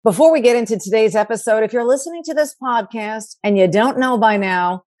Before we get into today's episode, if you're listening to this podcast and you don't know by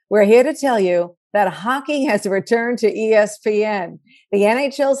now, we're here to tell you that hockey has returned to ESPN. The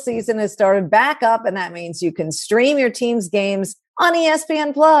NHL season has started back up, and that means you can stream your team's games on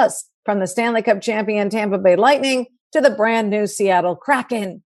ESPN Plus, from the Stanley Cup champion Tampa Bay Lightning to the brand new Seattle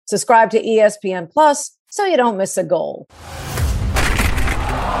Kraken. Subscribe to ESPN Plus so you don't miss a goal.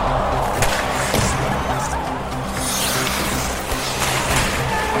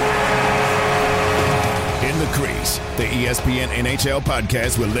 Crease, the ESPN NHL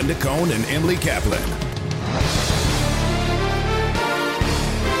podcast with Linda Cohn and Emily Kaplan.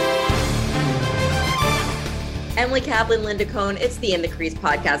 Emily Kaplan, Linda Cohn, it's the In the Crease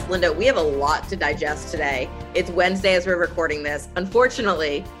podcast. Linda, we have a lot to digest today. It's Wednesday as we're recording this.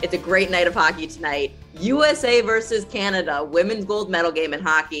 Unfortunately, it's a great night of hockey tonight. USA versus Canada, women's gold medal game in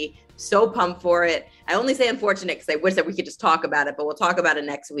hockey. So pumped for it. I only say unfortunate because I wish that we could just talk about it, but we'll talk about it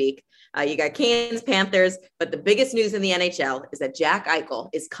next week. You got Canes, Panthers, but the biggest news in the NHL is that Jack Eichel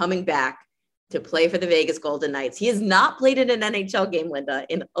is coming back to play for the Vegas Golden Knights. He has not played in an NHL game, Linda,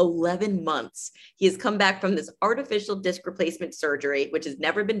 in 11 months. He has come back from this artificial disc replacement surgery, which has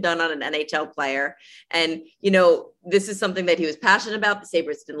never been done on an NHL player. And, you know, this is something that he was passionate about. The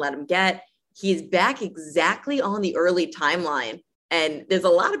Sabres didn't let him get. He is back exactly on the early timeline. And there's a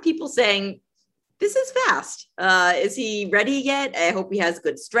lot of people saying, this is fast. Is he ready yet? I hope he has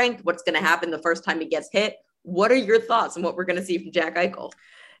good strength. What's going to happen the first time he gets hit? What are your thoughts on what we're going to see from Jack Eichel?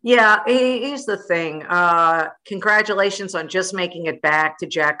 Yeah, here's the thing. Congratulations on just making it back to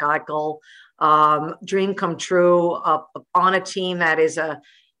Jack Eichel. Dream come true on a team that is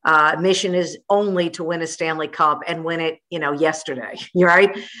mission is only to win a Stanley Cup and win it, yesterday.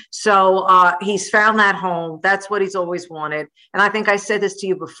 Right. So he's found that home. That's what he's always wanted. And I think I said this to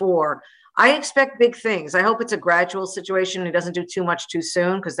you before. I expect big things. I hope it's a gradual situation. He doesn't do too much too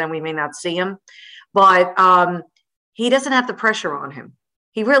soon, because then we may not see him. But he doesn't have the pressure on him.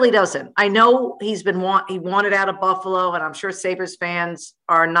 He really doesn't. I know he wanted out of Buffalo, and I'm sure Sabres fans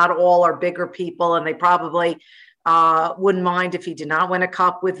are not all are bigger people, and they probably wouldn't mind if he did not win a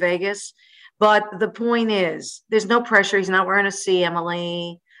cup with Vegas. But the point is, there's no pressure. He's not wearing a C,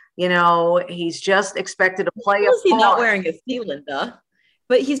 Emily. He's just expected to play a part. He's not wearing a C, Linda.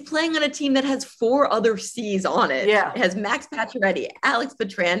 But he's playing on a team that has 4 other C's on it. Yeah. It has Max Pacioretty, Alex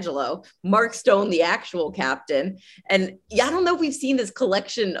Pietrangelo, Mark Stone, the actual captain. And I don't know if we've seen this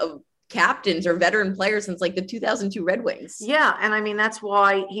collection of captains or veteran players since like the 2002 Red Wings. Yeah. And I mean, that's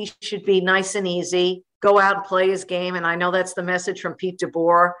why he should be nice and easy, go out and play his game. And I know that's the message from Pete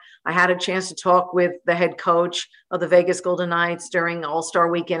DeBoer. I had a chance to talk with the head coach of the Vegas Golden Knights during All-Star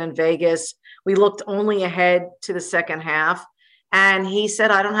Weekend in Vegas. We looked only ahead to the second half. And he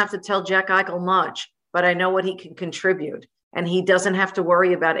said, I don't have to tell Jack Eichel much, but I know what he can contribute. And he doesn't have to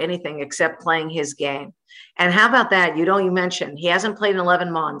worry about anything except playing his game. And how about that? You mentioned he hasn't played in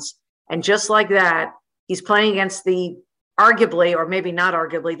 11 months. And just like that, he's playing against the arguably, or maybe not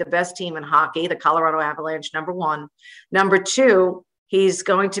arguably, the best team in hockey, the Colorado Avalanche, number 1. Number 2, he's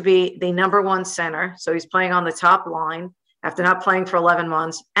going to be the number 1 center. So he's playing on the top line after not playing for 11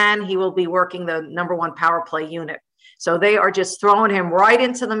 months. And he will be working the number 1 power play unit. So they are just throwing him right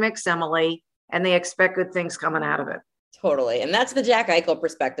into the mix, Emily, and they expect good things coming out of it. Totally. And that's the Jack Eichel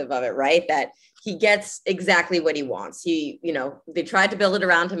perspective of it, right? That he gets exactly what he wants. They tried to build it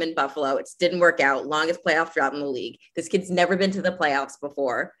around him in Buffalo. It didn't work out. Longest playoff drought in the league. This kid's never been to the playoffs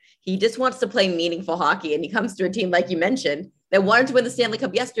before. He just wants to play meaningful hockey. And he comes to a team, like you mentioned, that wanted to win the Stanley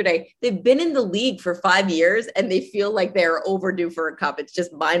Cup yesterday. They've been in the league for 5 years and they feel like they're overdue for a cup. It's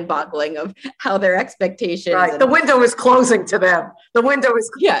just mind-boggling of how their expectations. Right. The window is closing to them.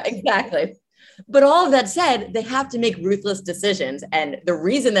 Yeah, exactly. But all of that said, they have to make ruthless decisions. And the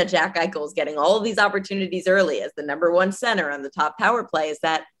reason that Jack Eichel is getting all of these opportunities early as the number 1 center on the top power play is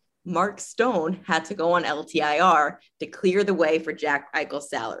that Mark Stone had to go on LTIR to clear the way for Jack Eichel's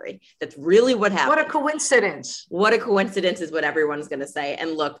salary. That's really what happened. What a coincidence. What a coincidence is what everyone's going to say.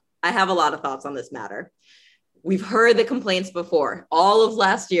 And look, I have a lot of thoughts on this matter. We've heard the complaints before. All of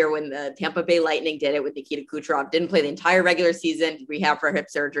last year when the Tampa Bay Lightning did it with Nikita Kucherov, didn't play the entire regular season, rehab for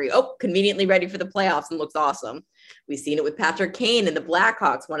hip surgery. Oh, conveniently ready for the playoffs and looks awesome. We've seen it with Patrick Kane and the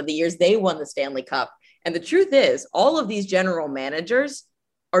Blackhawks, one of the years they won the Stanley Cup. And the truth is, all of these general managers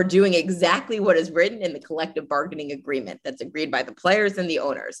are doing exactly what is written in the collective bargaining agreement that's agreed by the players and the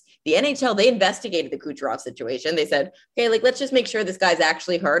owners. The NHL, they investigated the Kucherov situation. They said, okay, let's just make sure this guy's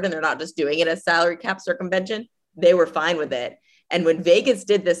actually hurt and they're not just doing it as salary cap circumvention. They were fine with it. And when Vegas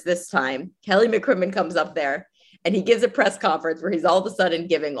did this time, Kelly McCrimmon comes up there and he gives a press conference where he's all of a sudden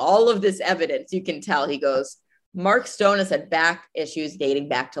giving all of this evidence. You can tell he goes, Mark Stone has had back issues dating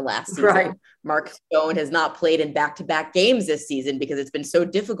back to last season. Right. Mark Stone has not played in back-to-back games this season because it's been so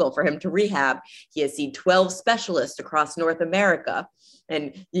difficult for him to rehab. He has seen 12 specialists across North America.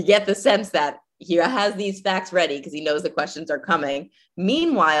 And you get the sense that he has these facts ready because he knows the questions are coming.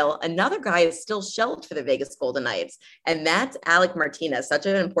 Meanwhile, another guy is still shelved for the Vegas Golden Knights, and that's Alec Martinez, such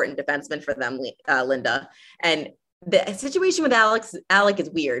an important defenseman for them, Linda. And the situation with Alec is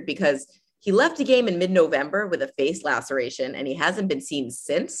weird because he left a game in mid-November with a face laceration, and he hasn't been seen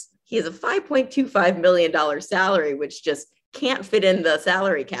since. He has a $5.25 million salary, which just can't fit in the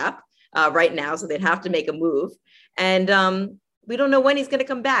salary cap right now, so they'd have to make a move. And we don't know when he's going to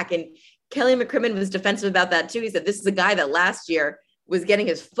come back. And Kelly McCrimmon was defensive about that too. He said, this is a guy that last year was getting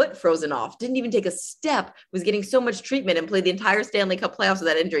his foot frozen off, didn't even take a step, was getting so much treatment and played the entire Stanley Cup playoffs with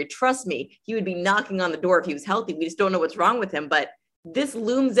that injury. Trust me, he would be knocking on the door if he was healthy. We just don't know what's wrong with him. But this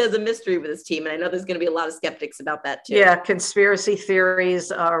looms as a mystery with this team. And I know there's going to be a lot of skeptics about that too. Yeah, conspiracy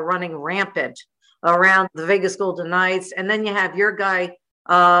theories are running rampant around the Vegas Golden Knights. And then you have your guy,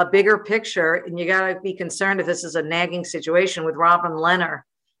 bigger picture, and you got to be concerned if this is a nagging situation with Robin Lehner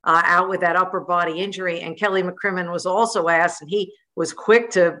out with that upper body injury. And Kelly McCrimmon was also asked, and he was quick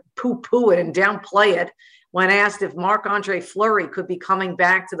to poo-poo it and downplay it when asked if Marc-Andre Fleury could be coming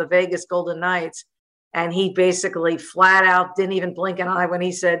back to the Vegas Golden Knights. And he basically flat out didn't even blink an eye when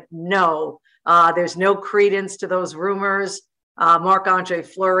he said, no, there's no credence to those rumors. Marc-Andre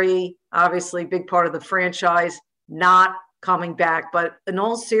Fleury, obviously big part of the franchise, not coming back. But in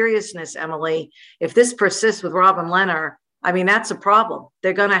all seriousness, Emily, if this persists with Robin Lehner, I mean, that's a problem.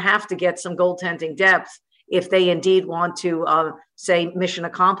 They're going to have to get some goaltending depth if they indeed want to, say, mission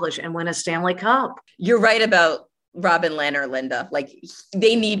accomplished and win a Stanley Cup. You're right about Robin Lehner, Linda. Like,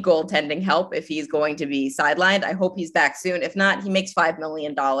 they need goaltending help if he's going to be sidelined. I hope he's back soon. If not, he makes $5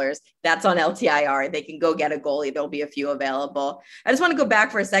 million. That's on LTIR. They can go get a goalie. There'll be a few available. I just want to go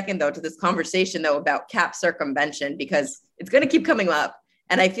back for a second, though, to this conversation, though, about cap circumvention, because it's going to keep coming up.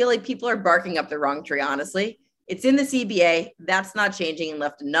 And I feel like people are barking up the wrong tree, honestly. It's in the CBA. That's not changing, and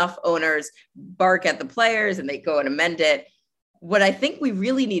left enough owners bark at the players and they go and amend it. What I think we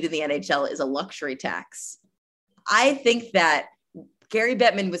really need in the NHL is a luxury tax. I think that Gary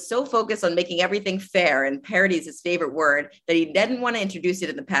Bettman was so focused on making everything fair, and parity is his favorite word, that he didn't want to introduce it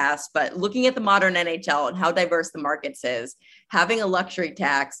in the past. But looking at the modern NHL and how diverse the markets is, having a luxury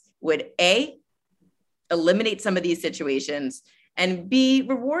tax would A, eliminate some of these situations, and B,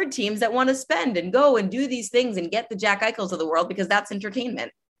 reward teams that want to spend and go and do these things and get the Jack Eichels of the world, because that's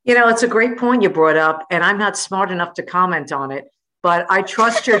entertainment. You know, it's a great point you brought up, and I'm not smart enough to comment on it. But I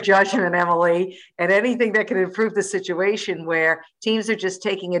trust your judgment, Emily, and anything that can improve the situation where teams are just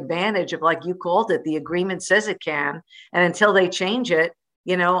taking advantage of, like you called it, the agreement says it can. And until they change it,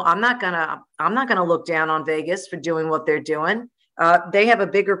 you know, I'm not gonna look down on Vegas for doing what they're doing. They have a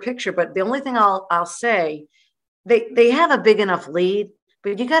bigger picture, but the only thing I'll say, they have a big enough lead,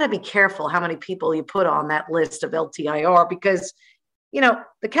 but you got to be careful how many people you put on that list of LTIR, because you know,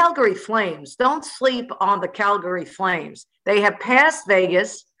 the Calgary Flames, don't sleep on the Calgary Flames. They have passed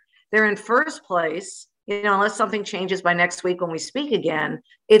Vegas. They're in first place. You know, unless something changes by next week when we speak again,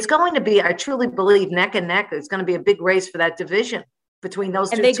 it's going to be, I truly believe, neck and neck. It's going to be a big race for that division between those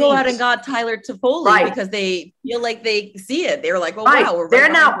two teams. And they go out and got Tyler Toffoli because they feel like they see it. They were like, oh, wow.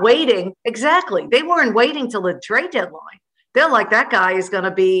 They're not waiting. Exactly. They weren't waiting till the trade deadline. They're like, that guy is going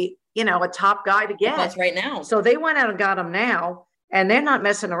to be, you know, a top guy to get. That's right now. So they went out and got him now. And they're not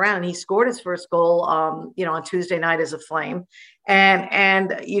messing around. And he scored his first goal, you know, on Tuesday night as a Flame.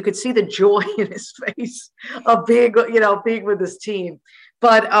 And you could see the joy in his face of being, you know, being with his team.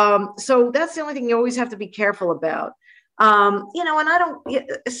 But so that's the only thing you always have to be careful about. You know, and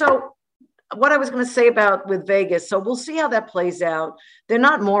so what I was going to say about with Vegas, so we'll see how that plays out. They're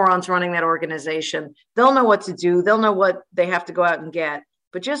not morons running that organization. They'll know what to do. They'll know what they have to go out and get.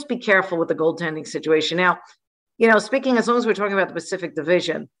 But just be careful with the goaltending situation. Now, you know, speaking, as long as we're talking about the Pacific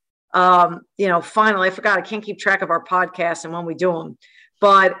Division, you know, finally, I forgot, I can't keep track of our podcasts and when we do them,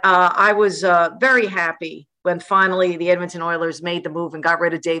 but I was very happy when finally the Edmonton Oilers made the move and got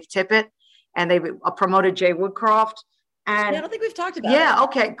rid of Dave Tippett, and they promoted Jay Woodcroft. And I don't think we've talked about it. Yeah,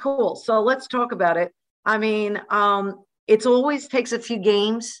 okay, cool. So let's talk about it. I mean, it always takes a few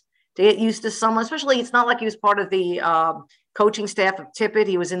games to get used to someone, especially it's not like he was part of the coaching staff of Tippett.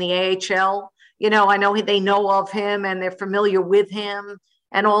 He was in the AHL. You know, I know they know of him and they're familiar with him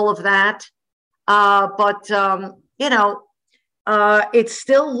and all of that. But you know, it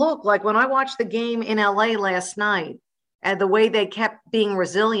still looked like when I watched the game in LA last night and the way they kept being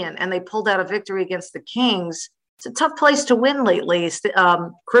resilient and they pulled out a victory against the Kings, it's a tough place to win lately.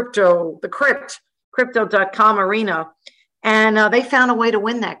 The Crypt Crypto.com arena. And they found a way to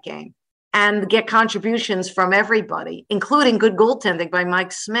win that game and get contributions from everybody, including good goaltending by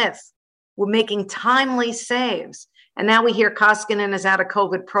Mike Smith. We're making timely saves. And now we hear Koskinen is out of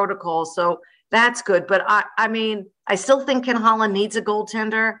COVID protocol. So that's good. But I mean, I still think Ken Holland needs a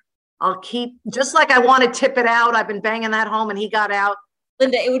goaltender. I'll keep, just like I want to tip it out. I've been banging that home and he got out.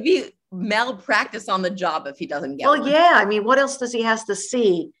 Linda, it would be malpractice on the job if he doesn't get one. Well, yeah. I mean, what else does he has to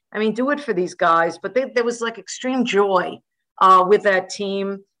see? I mean, do it for these guys. But there was like extreme joy with that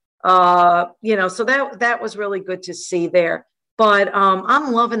team. You know, so that was really good to see there. But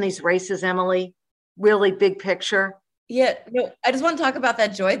I'm loving these races, Emily. Really big picture. Yeah, no, I just want to talk about that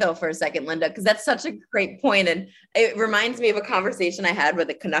joy though for a second, Linda, because that's such a great point. And it reminds me of a conversation I had with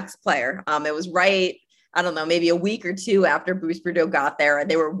a Canucks player. It was right, I don't know, maybe a week or two after Bruce Boudreau got there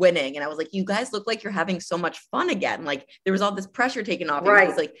and they were winning. And I was like, you guys look like you're having so much fun again. Like there was all this pressure taken off. Right. He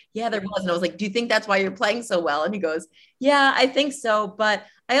was like, yeah, there was. And I was like, do you think that's why you're playing so well? And he goes, yeah, I think so. But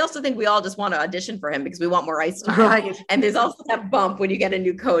I also think we all just want to audition for him because we want more ice time. Right. And there's also that bump when you get a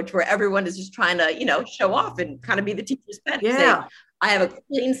new coach where everyone is just trying to, you know, show off and kind of be the teacher's pet. Yeah. Say, I have a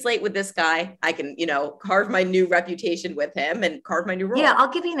clean slate with this guy. I can, you know, carve my new reputation with him and carve my new role. Yeah,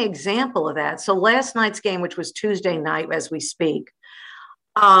 I'll give you an example of that. So last night's game, which was Tuesday night as we speak,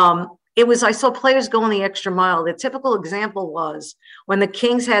 it was, I saw players going the extra mile. The typical example was when the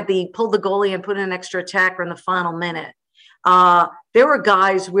Kings pulled the goalie and put in an extra attacker in the final minute. There were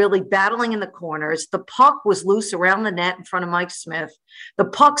guys really battling in the corners. The puck was loose around the net in front of Mike Smith. The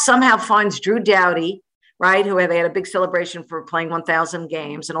puck somehow finds Drew Doughty, right? They had a big celebration for playing 1,000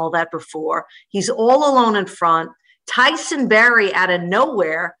 games and all that before. He's all alone in front. Tyson Barrie out of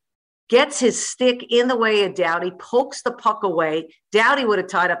nowhere gets his stick in the way of Doughty, pokes the puck away. Doughty would have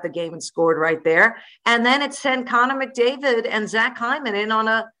tied up the game and scored right there. And then it sent Connor McDavid and Zach Hyman in on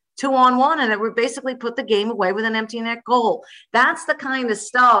a 2-on-1, and it would basically put the game away with an empty net goal. That's the kind of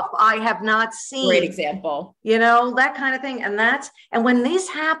stuff I have not seen. Great example. You know, that kind of thing. And when this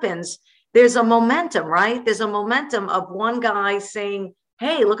happens, there's a momentum, right? There's a momentum of one guy saying,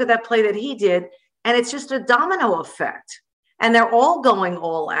 hey, look at that play that he did. And it's just a domino effect. And they're all going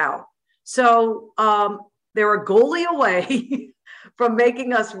all out. So they're a goalie away from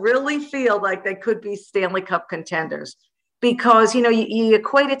making us really feel like they could be Stanley Cup contenders. Because, you know, you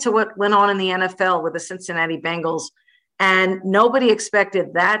equate it to what went on in the NFL with the Cincinnati Bengals. And nobody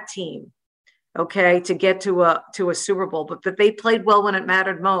expected that team, okay, to get to a Super Bowl. But they played well when it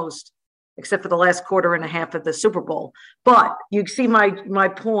mattered most, except for the last quarter and a half of the Super Bowl. But you see my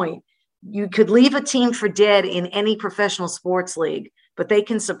point. You could leave a team for dead in any professional sports league, but they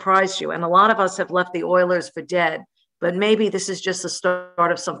can surprise you. And a lot of us have left the Oilers for dead, but maybe this is just the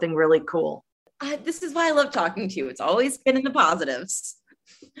start of something really cool. This is why I love talking to you. It's always been in the positives.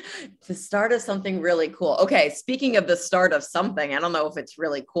 The start of something really cool. Okay, speaking of the start of something, I don't know if it's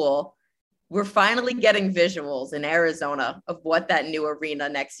really cool. We're finally getting visuals in Arizona of what that new arena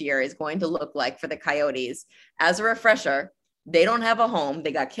next year is going to look like for the Coyotes. As a refresher, they don't have a home.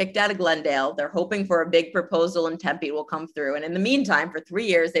 They got kicked out of Glendale. They're hoping for a big proposal in Tempe will come through. And in the meantime, for 3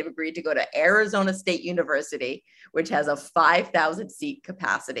 years, they've agreed to go to Arizona State University, which has a 5,000 seat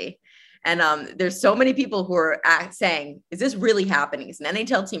capacity. And there's so many people who are saying, is this really happening? Is an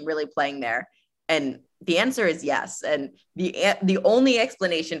NHL team really playing there? And the answer is yes. And the only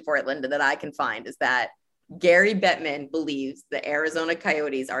explanation for it, Linda, that I can find is that Gary Bettman believes the Arizona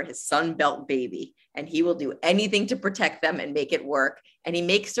Coyotes are his Sun Belt baby, and he will do anything to protect them and make it work. And he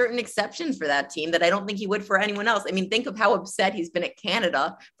makes certain exceptions for that team that I don't think he would for anyone else. I mean, think of how upset he's been at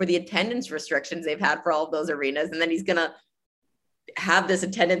Canada for the attendance restrictions they've had for all of those arenas. And then he's going to have this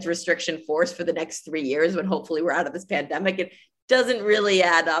attendance restriction force for the next 3 years when hopefully we're out of this pandemic. It doesn't really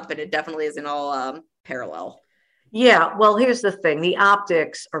add up, and it definitely isn't all parallel. Yeah, well, here's the thing. The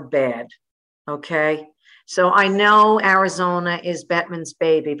optics are bad, okay? So I know Arizona is Bettman's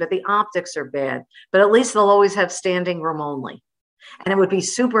baby, but the optics are bad. But at least they'll always have standing room only. And it would be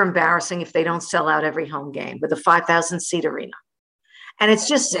super embarrassing if they don't sell out every home game with a 5,000-seat arena. And it's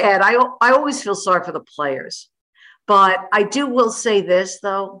just sad. I always feel sorry for the players. But I will say this,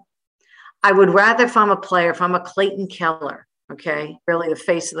 though. I would rather, if I'm a player, if I'm a Clayton Keller, okay, really the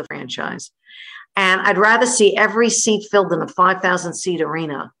face of the franchise, and I'd rather see every seat filled in a 5,000-seat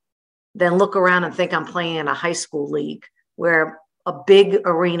arena than look around and think I'm playing in a high school league where a big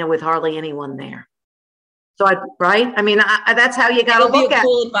arena with hardly anyone there. So, right? I mean, that's how you got to look at it. It'll be a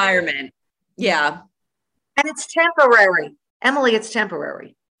cool environment. Yeah. And it's temporary. Emily, it's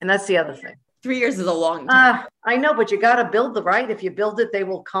temporary. And that's the other thing. 3 years is a long time. I know, but you got to build the right. If you build it, they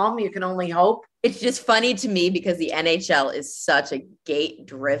will come. You can only hope. It's just funny to me because the NHL is such a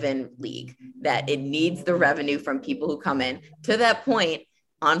gate-driven league that it needs the revenue from people who come in. To that point,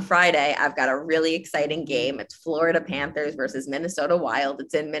 on Friday, I've got a really exciting game. It's Florida Panthers versus Minnesota Wild.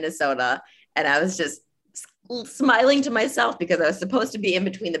 It's in Minnesota. And I was just smiling to myself because I was supposed to be in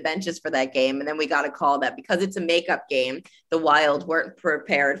between the benches for that game. And then we got a call that because it's a makeup game, the Wild weren't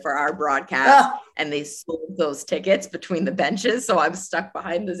prepared for our broadcast and they sold those tickets between the benches. So I'm stuck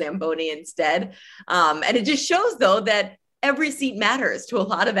behind the Zamboni instead. And it just shows though that every seat matters to a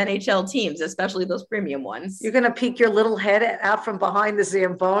lot of NHL teams, especially those premium ones. You're going to peek your little head out from behind the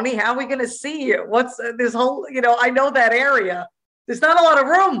Zamboni. How are we going to see you? What's this whole, I know that area. There's not a lot of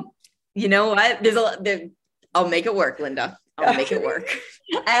room. You know what? I'll make it work, Linda. I'll make it work.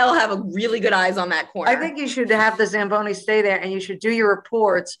 I'll have a really good eyes on that corner. I think you should have the Zamboni stay there and you should do your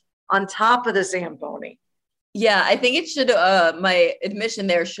reports on top of the Zamboni. Yeah, I think it should, my admission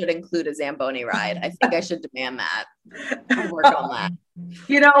there should include a Zamboni ride. I think I should demand that. I'll work on that.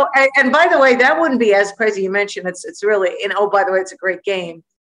 And by the way, that wouldn't be as crazy. You mentioned it's really, and oh, by the way, it's a great game.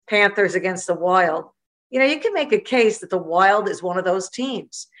 Panthers against the Wild. You can make a case that the Wild is one of those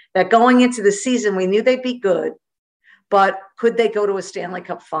teams that going into the season, we knew they'd be good, but could they go to a Stanley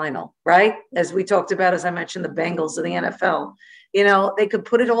Cup final, right? As we talked about, as I mentioned, the Bengals of the NFL, they could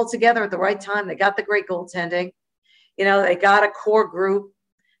put it all together at the right time. They got the great goaltending. They got a core group.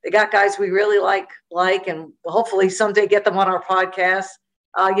 They got guys we really like, and hopefully someday get them on our podcast.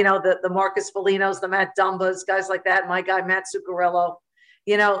 The Marcus Folignos, the Matt Dumbas, guys like that. My guy, Matt Zuccarello.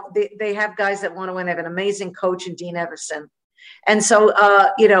 They have guys that want to win. They have an amazing coach in Dean Everson. And so,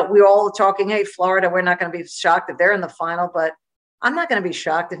 we're all talking, hey, Florida, we're not going to be shocked if they're in the final, but I'm not going to be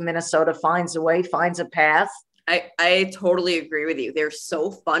shocked if Minnesota finds a way, finds a path. I totally agree with you. They're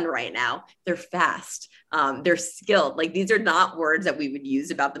so fun right now. They're fast. They're skilled. Like, these are not words that we would use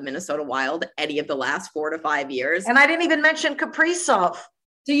about the Minnesota Wild any of the last 4 to 5 years. And I didn't even mention Kaprizov.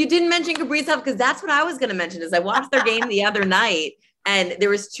 So you didn't mention Kaprizov because that's what I was going to mention is I watched their game the other night. And there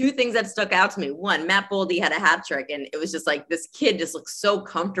was 2 things that stuck out to me. One, Matt Boldy had a hat trick, and it was just like this kid just looks so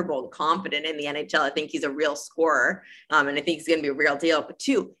comfortable and confident in the NHL. I think he's a real scorer, and I think he's going to be a real deal. But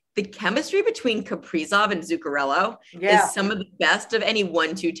 2, the chemistry between Kaprizov and Zuccarello is some of the best of any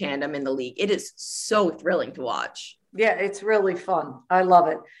 1-2 tandem in the league. It is so thrilling to watch. Yeah, it's really fun. I love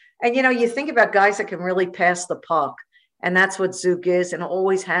it. And, you think about guys that can really pass the puck, and that's what Zook is and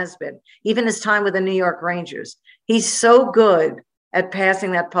always has been. Even his time with the New York Rangers, he's so good at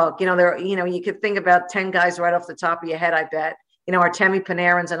passing that puck. You could think about 10 guys right off the top of your head, I bet. Artemi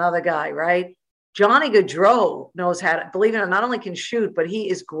Panarin's another guy, right? Johnny Gaudreau knows how to, believe it or not only can shoot, but he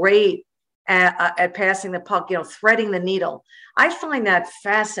is great at passing the puck, threading the needle. I find that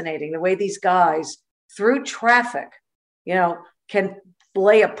fascinating, the way these guys, through traffic, can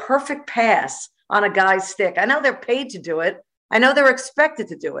lay a perfect pass on a guy's stick. I know they're paid to do it. I know they're expected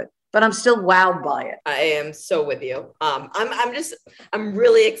to do it, but I'm still wowed by it. I am so with you. I'm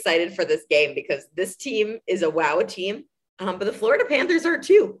really excited for this game because this team is a wow team. But the Florida Panthers are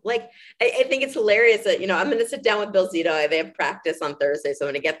too. Like, I think it's hilarious that, I'm going to sit down with Bill Zito. They have practice on Thursday, so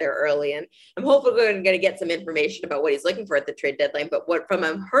I'm going to get there early. And I'm hopefully going to get some information about what he's looking for at the trade deadline. But what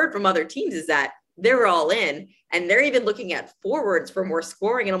I've heard from other teams is that they're all in, and they're even looking at forwards for more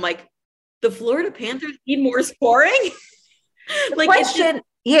scoring. And I'm like, the Florida Panthers need more scoring? Like, question.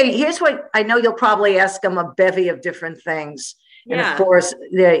 Here's what I know you'll probably ask them a bevy of different things. And of course,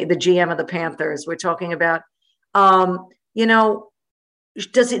 the GM of the Panthers, we're talking about, does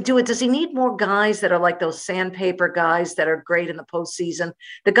he need more guys that are like those sandpaper guys that are great in the postseason?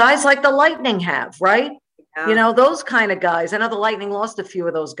 The guys like the Lightning have, right? Yeah. Those kind of guys. I know the Lightning lost a few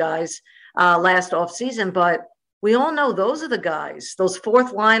of those guys last offseason, but we all know those are the guys, those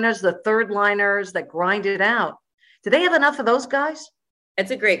fourth liners, the third liners that grind it out. Do they have enough of those guys?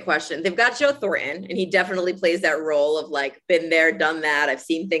 It's a great question. They've got Joe Thornton, and he definitely plays that role of like, been there, done that. I've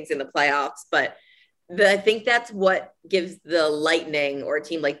seen things in the playoffs, but I think that's what gives the Lightning or a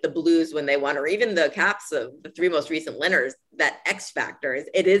team like the Blues when they won, or even the Caps of the 3 most recent winners, that X factor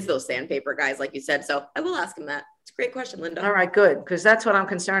it is those sandpaper guys, like you said. So I will ask him that. It's a great question, Linda. All right, good. Because that's what I'm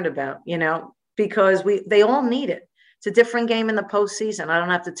concerned about, because they all need it. It's a different game in the postseason. I don't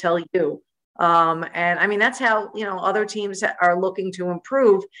have to tell you. And I mean, that's how, other teams are looking to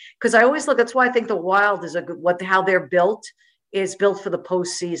improve. Because I always that's why I think the Wild is how they're built is built for the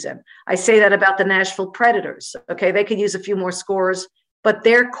postseason. I say that about the Nashville Predators. Okay. They could use a few more scores, but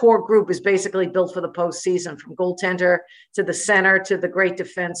their core group is basically built for the postseason, from goaltender to the center to the great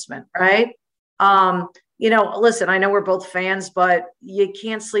defenseman. Right. listen, I know we're both fans, but you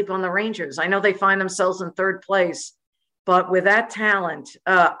can't sleep on the Rangers. I know they find themselves in third place, but with that talent,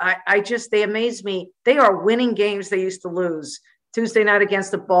 they amaze me. They are winning games they used to lose. Tuesday night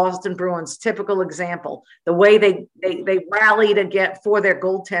against the Boston Bruins, typical example. The way they rallied for their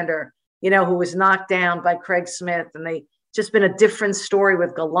goaltender, who was knocked down by Craig Smith, and they just been a different story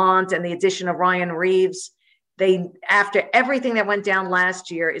with Gallant and the addition of Ryan Reeves. After everything that went down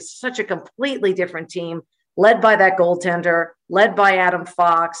last year, it's such a completely different team, led by that goaltender, led by Adam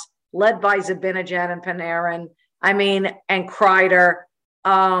Fox, led by Zibanejad and Panarin, and Kreider.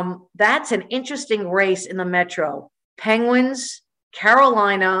 That's an interesting race in the Metro. Penguins,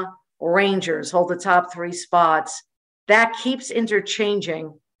 Carolina, Rangers hold the top 3 spots. That keeps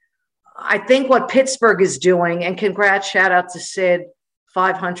interchanging. I think what Pittsburgh is doing, and shout out to Sid,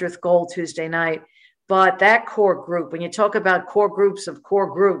 500th goal Tuesday night. But that core group, when you talk about core groups of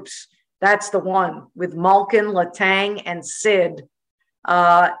core groups, that's the one with Malkin, Letang, and Sid.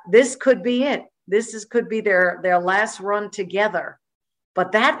 This could be it. Could be their last run together.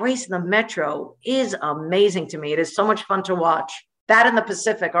 But that race in the Metro is amazing to me. It is so much fun to watch. That and the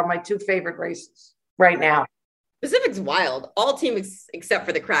Pacific are my 2 favorite races right now. Pacific's wild. All teams except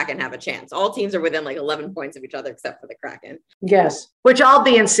for the Kraken have a chance. All teams are within 11 points of each other except for the Kraken. Yes, which I'll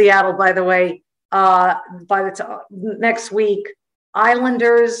be in Seattle, by the way, next week.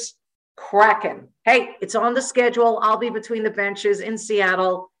 Islanders, Kraken. Hey, it's on the schedule. I'll be between the benches in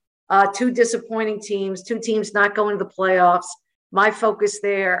Seattle. 2 disappointing teams, 2 teams not going to the playoffs. My focus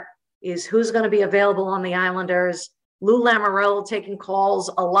there is who's going to be available on the Islanders. Lou Lamoriello taking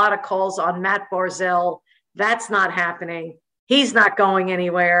a lot of calls on Matt Barzal. That's not happening. He's not going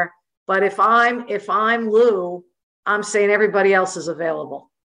anywhere. But if I'm Lou, I'm saying everybody else is available.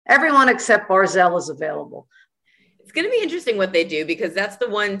 Everyone except Barzal is available. It's going to be interesting what they do, because that's the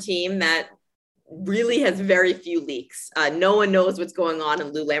one team that really has very few leaks. No one knows what's going on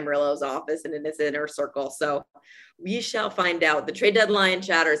in Lou Lamoriello's office and in his inner circle. So we shall find out. The trade deadline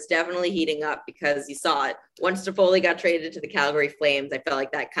chatter is definitely heating up, because you saw it. Once Toffoli got traded to the Calgary Flames, I felt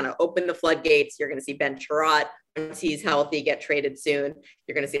like that kind of opened the floodgates. You're going to see Ben Chiarot, once he's healthy, get traded soon.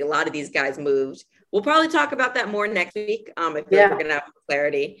 You're going to see a lot of these guys moved. We'll probably talk about that more next week. I feel like we're going to have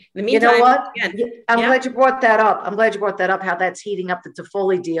clarity. In the meantime, you know what? I'm glad you brought that up. How that's heating up the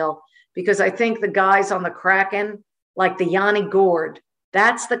Toffoli deal, because I think the guys on the Kraken, like the Yanni Gourde,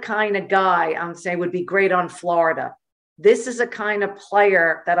 that's the kind of guy I'm saying would be great on Florida. This is a kind of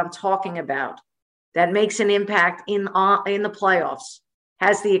player that I'm talking about that makes an impact in the playoffs,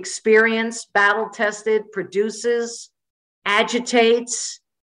 has the experience, battle tested, produces, agitates,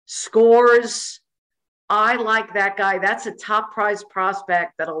 scores. I like that guy. That's a top prize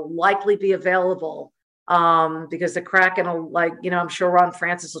prospect that'll likely be available because the Kraken will, I'm sure Ron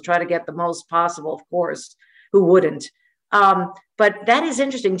Francis will try to get the most possible, of course. Who wouldn't? But that is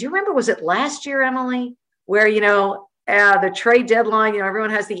interesting. Do you remember, was it last year, Emily, where, the trade deadline, everyone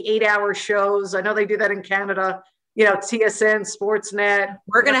has the 8-hour shows. I know they do that in Canada, TSN, Sportsnet.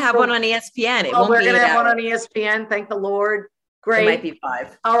 We're going to have one on ESPN. We're going to have one on ESPN. Thank the Lord. Great. It might be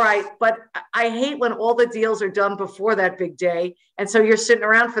 5. All right. But I hate when all the deals are done before that big day. And so you're sitting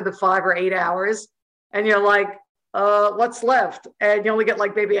around for the 5 or 8 hours and you're like, what's left? And you only get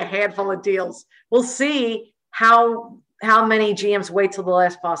maybe a handful of deals. We'll see how many GMs wait till the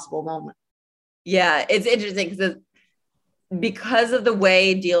last possible moment. Yeah, it's interesting because of the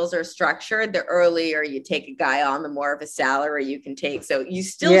way deals are structured. The earlier you take a guy on, the more of a salary you can take. So you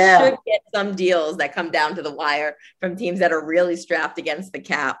still should get some deals that come down to the wire from teams that are really strapped against the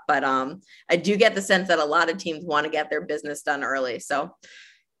cap. But I do get the sense that a lot of teams want to get their business done early. So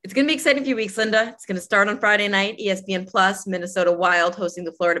it's going to be exciting few weeks, Linda. It's going to start on Friday night, ESPN Plus, Minnesota Wild hosting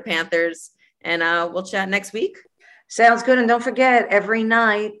the Florida Panthers. And we'll chat next week. Sounds good. And don't forget, every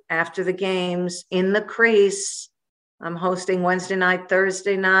night after the games in the crease, I'm hosting Wednesday night,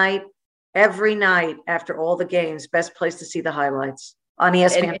 Thursday night, every night after all the games. Best place to see the highlights on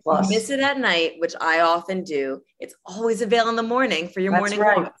ESPN Plus. If you miss it at night, which I often do, it's always available in the morning for your morning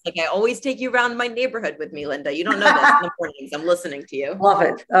walk. I always take you around my neighborhood with me, Linda. You don't know this in the mornings. I'm listening to you. Love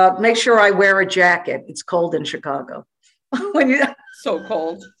it. Make sure I wear a jacket. It's cold in Chicago. So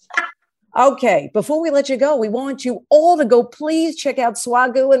cold. Okay, before we let you go, we want you all to go please check out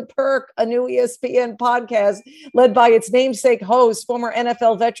Swagoo and Perk, a new ESPN podcast led by its namesake host, former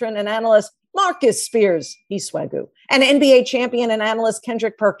NFL veteran and analyst Marcus Spears. He's Swagoo. And NBA champion and analyst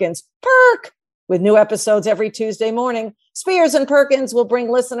Kendrick Perkins. Perk! With new episodes every Tuesday morning, Spears and Perkins will bring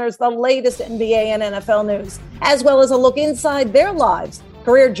listeners the latest NBA and NFL news, as well as a look inside their lives,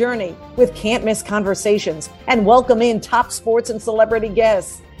 career journey with can't-miss conversations, and welcome in top sports and celebrity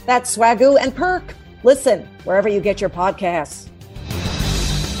guests. That's Swagoo and Perk. Listen wherever you get your podcasts.